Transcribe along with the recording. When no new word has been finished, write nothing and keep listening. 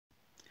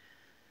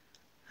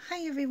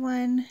Hi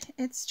everyone,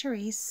 it's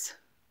Therese.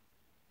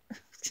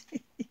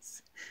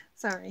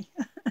 Sorry,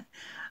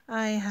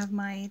 I have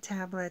my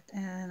tablet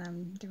and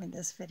I'm doing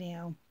this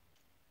video.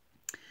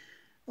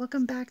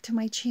 Welcome back to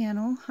my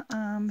channel.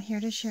 I'm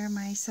here to share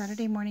my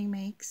Saturday morning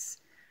makes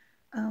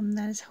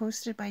that is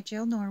hosted by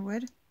Jill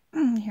Norwood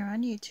here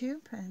on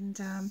YouTube.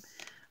 And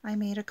I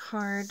made a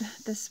card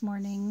this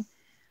morning,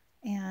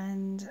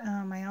 and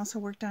I also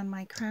worked on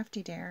my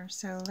crafty dare.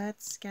 So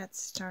let's get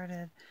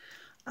started.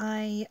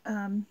 I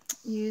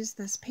use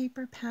this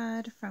paper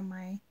pad from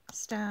my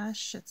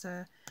stash. It's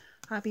a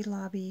Hobby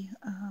Lobby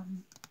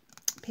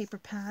paper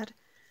pad.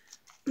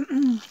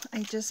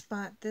 I just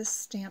bought this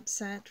stamp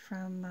set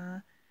from,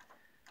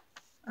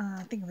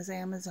 I think it was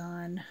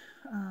Amazon,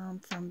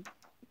 from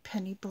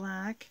Penny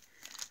Black.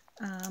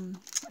 I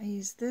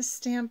used this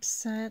stamp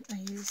set. I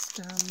used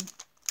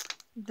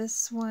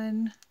this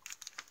one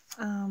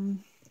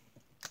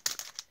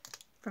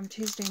from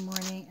Tuesday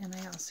morning, and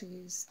I also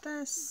used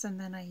this, and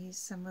then I used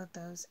some of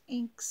those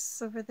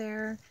inks over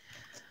there.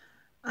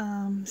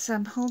 So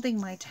I'm holding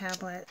my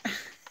tablet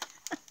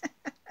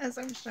as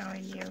I'm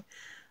showing you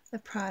the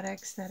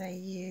products that I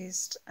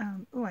used.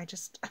 I'm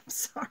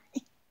sorry.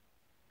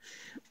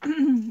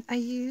 I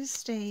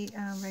used a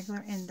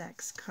regular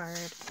index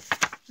card,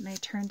 and I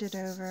turned it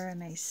over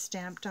and I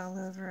stamped all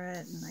over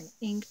it, and I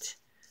inked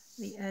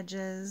the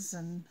edges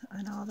and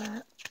all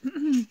that.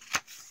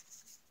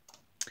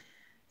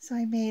 So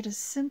I made a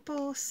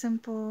simple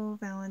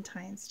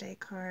Valentine's Day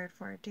card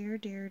for a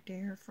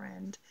dear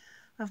friend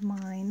of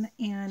mine,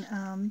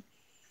 and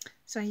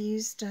so I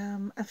used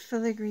a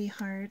filigree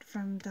heart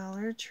from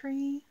Dollar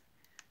Tree,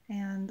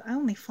 and I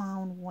only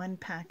found one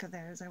pack of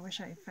those. I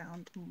wish I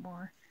found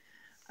more.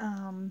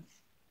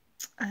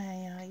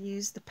 I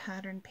used the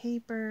pattern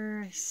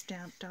paper. I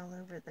stamped all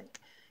over the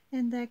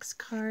index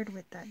card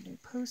with that new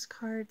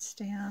postcard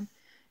stamp,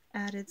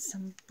 added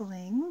some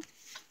bling.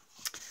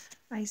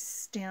 I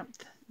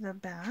stamped the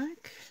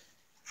back,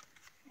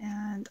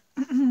 and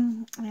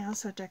I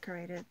also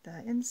decorated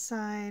the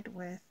inside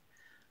with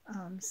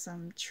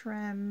some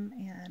trim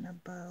and a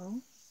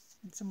bow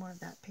and some more of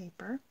that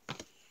paper.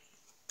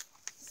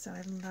 So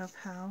I love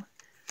how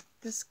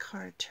this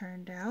card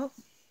turned out.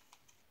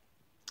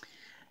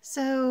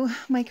 So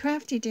my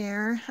crafty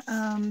dare,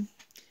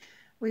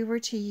 we were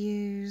to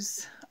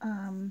use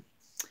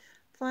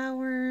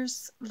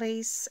flowers,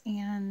 lace,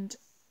 and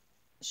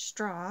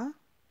straw.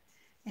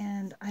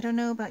 And I don't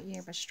know about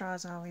you, but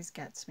straws always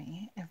gets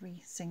me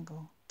every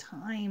single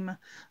time.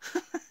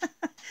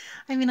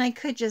 I mean, I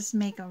could just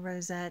make a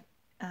rosette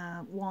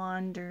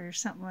wand or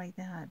something like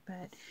that,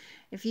 but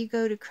if you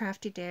go to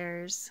Crafty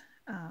Dares,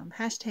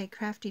 hashtag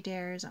Crafty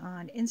Dares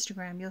on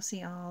Instagram, you'll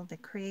see all the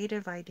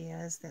creative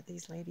ideas that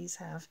these ladies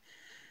have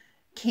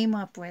came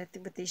up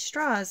with these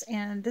straws,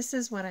 and this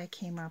is what I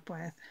came up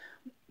with.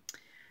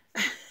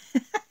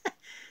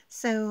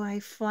 So I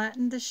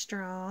flattened the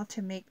straw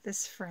to make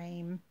this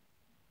frame.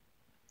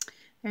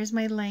 There's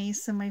my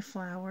lace and my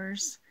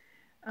flowers.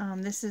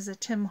 This is a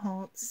Tim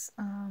Holtz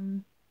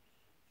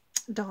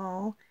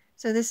doll.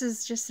 So this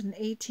is just an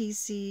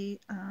ATC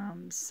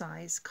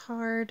size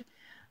card,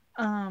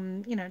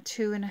 you know,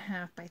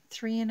 2.5 by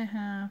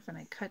 3.5, and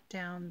I cut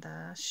down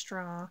the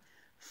straw,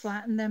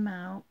 flattened them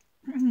out,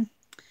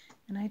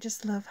 and I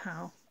just love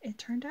how it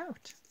turned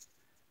out.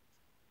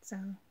 So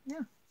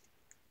yeah,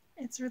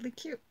 it's really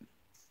cute.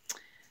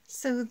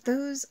 So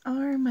those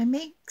are my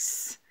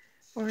makes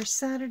for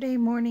Saturday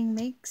morning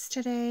makes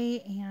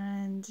today,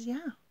 and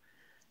yeah,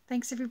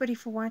 thanks everybody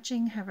for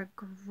watching. Have a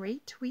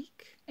great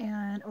week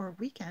or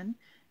weekend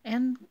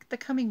and the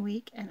coming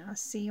week, and I'll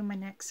see you in my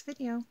next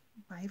video.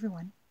 Bye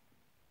everyone.